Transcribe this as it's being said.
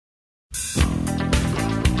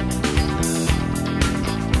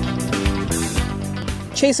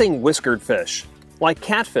Chasing whiskered fish, like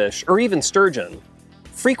catfish or even sturgeon,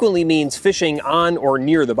 frequently means fishing on or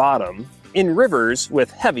near the bottom, in rivers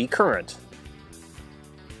with heavy current.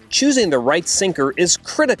 Choosing the right sinker is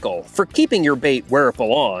critical for keeping your bait where it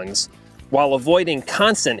belongs, while avoiding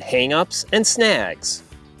constant hang-ups and snags.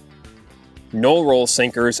 No-roll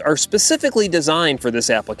sinkers are specifically designed for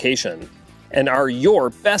this application, and are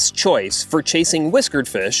your best choice for chasing whiskered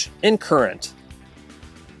fish in current.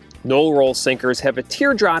 No-roll sinkers have a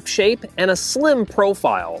teardrop shape and a slim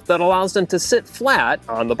profile that allows them to sit flat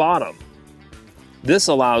on the bottom. This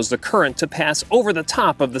allows the current to pass over the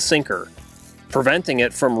top of the sinker, preventing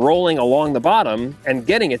it from rolling along the bottom and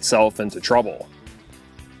getting itself into trouble.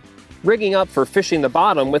 Rigging up for fishing the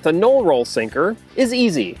bottom with a no-roll sinker is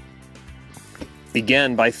easy.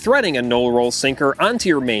 Begin by threading a no-roll sinker onto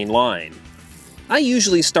your main line. I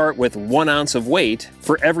usually start with 1 ounce of weight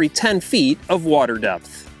for every 10 feet of water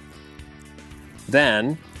depth.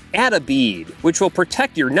 Then, add a bead, which will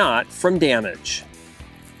protect your knot from damage.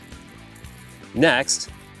 Next,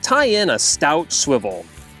 tie in a stout swivel.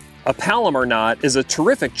 A Palomar knot is a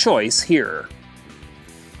terrific choice here.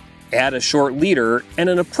 Add a short leader and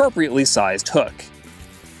an appropriately sized hook.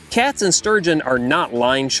 Cats and sturgeon are not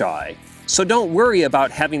line shy, so don't worry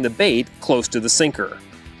about having the bait close to the sinker.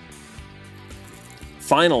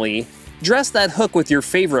 Finally, dress that hook with your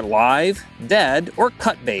favorite live, dead, or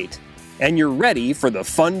cut bait, and you're ready for the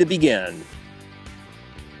fun to begin.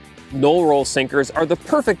 No-roll sinkers are the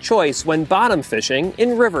perfect choice when bottom fishing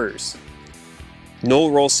in rivers.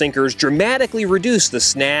 No-roll sinkers dramatically reduce the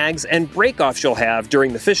snags and breakoffs you'll have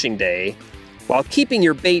during the fishing day, while keeping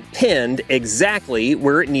your bait pinned exactly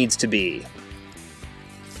where it needs to be.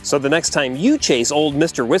 So the next time you chase old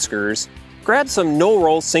Mr. Whiskers, grab some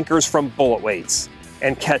no-roll sinkers from Bullet Weights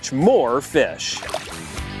and catch more fish.